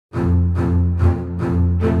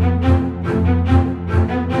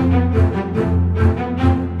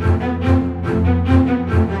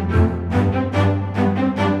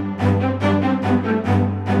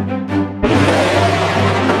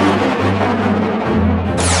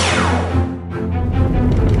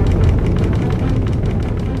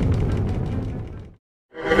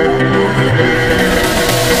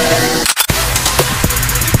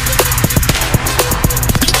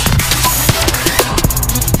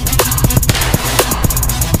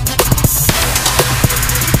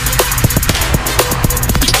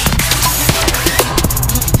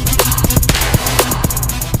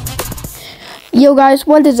Yo guys,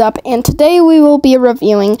 what is up? And today we will be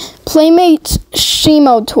reviewing Playmate's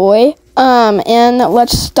Shimo toy. And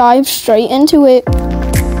let's dive straight into it.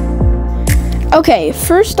 Okay,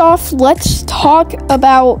 first off, let's talk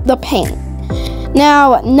about the paint.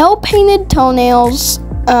 Now, no painted toenails.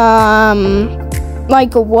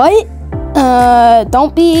 Like what?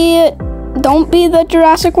 Don't be the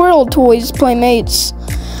Jurassic World toys, Playmates.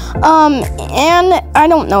 And I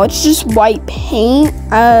don't know, it's just white paint.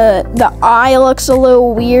 The eye looks a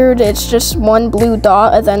little weird. It's just one blue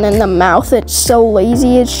dot, and then in the mouth it's so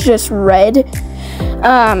lazy, it's just red.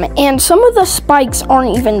 And some of the spikes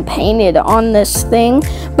aren't even painted on this thing,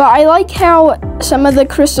 but I like how some of the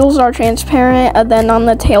crystals are transparent, and then on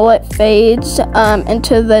the tail it fades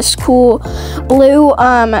into this cool blue.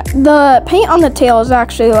 The paint on the tail is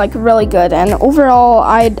actually like really good, and overall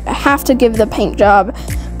I'd have to give the paint job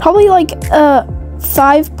probably like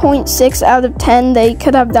 5.6 out of 10. They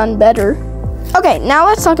could have done better. Okay, now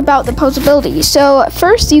let's talk about the posability. So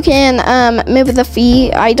first you can move the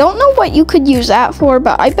feet. I don't know what you could use that for,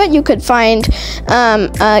 but I bet you could find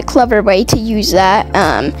a clever way to use that.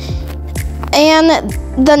 And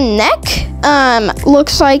the neck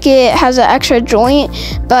looks like it has an extra joint,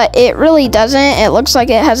 but it really doesn't. It looks like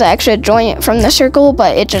it has an extra joint from the circle,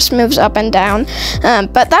 but it just moves up and down.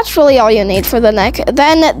 But that's really all you need for the neck.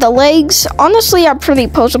 Then the legs, honestly, are pretty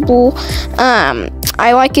posable.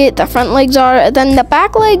 I like it. The front legs are. Then the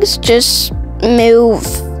back legs just move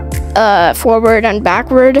forward and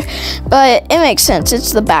backward, but it makes sense.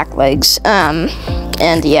 It's the back legs. And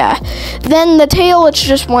yeah, then the tail, it's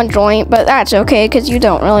just one joint, but that's okay because you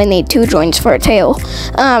don't really need two joints for a tail.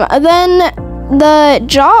 Then the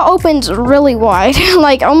jaw opens really wide,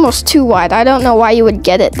 like almost too wide. I don't know why you would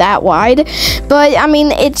get it that wide, but I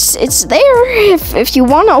mean, it's there if you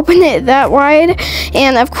want to open it that wide.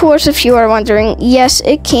 And of course, if you are wondering, yes,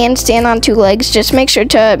 it can stand on two legs. Just make sure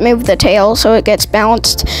to move the tail so it gets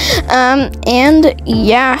balanced. And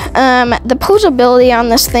yeah, the posability on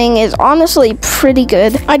this thing is honestly pretty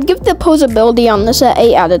good. I'd give the posability on this an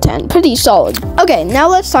 8 out of 10. Pretty solid. Okay, now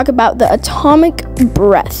let's talk about the atomic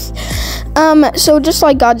breath. So just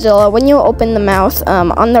like Godzilla, when you open the mouth,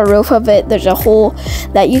 on the roof of it, there's a hole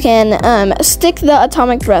that you can stick the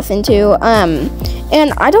atomic breath into.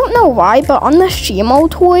 And I don't know why, but on the Shimo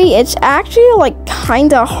toy, it's actually like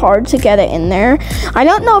kind of hard to get it in there. I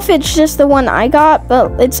don't know if it's just the one I got,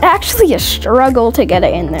 but it's actually a struggle to get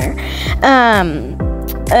it in there.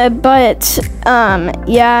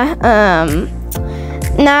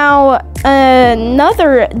 Now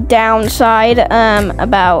another downside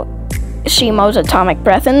about Shimo's atomic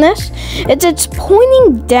breath in this, it's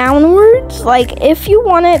pointing downwards. Like if you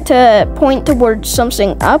want it to point towards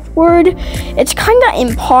something upward, it's kind of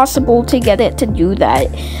impossible to get it to do that.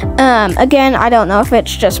 Again, I don't know if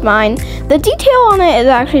it's just mine. The detail on it is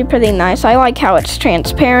actually pretty nice. I like how it's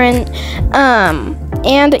transparent.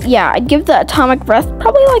 And yeah, I'd give the atomic breath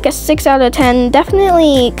probably like a 6 out of 10.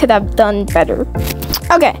 Definitely could have done better.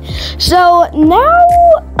 Okay, so now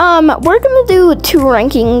we're gonna do 2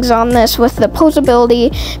 rankings on this with the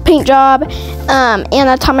posability, paint job, and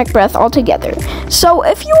atomic breath all together. So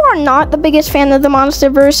if you are not the biggest fan of the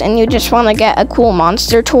Monsterverse and you just want to get a cool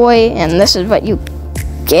monster toy, and this is what you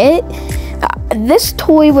get, this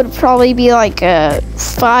toy would probably be like a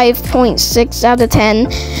 5.6 out of 10.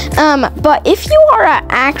 But if you are an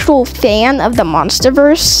actual fan of the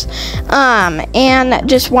Monsterverse, and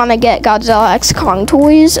just want to get Godzilla x Kong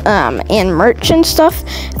toys, and merch and stuff,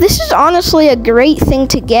 this is honestly a great thing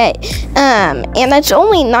to get. And it's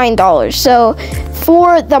only $9. So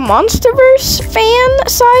for the Monsterverse fan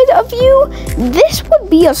side of you, this would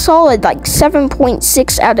be a solid like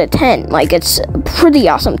 7.6 out of 10. Like, it's a pretty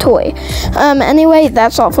awesome toy. Anyway,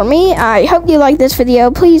 that's all for me. I hope you liked this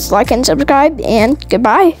video. Please like and subscribe, and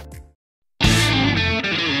goodbye.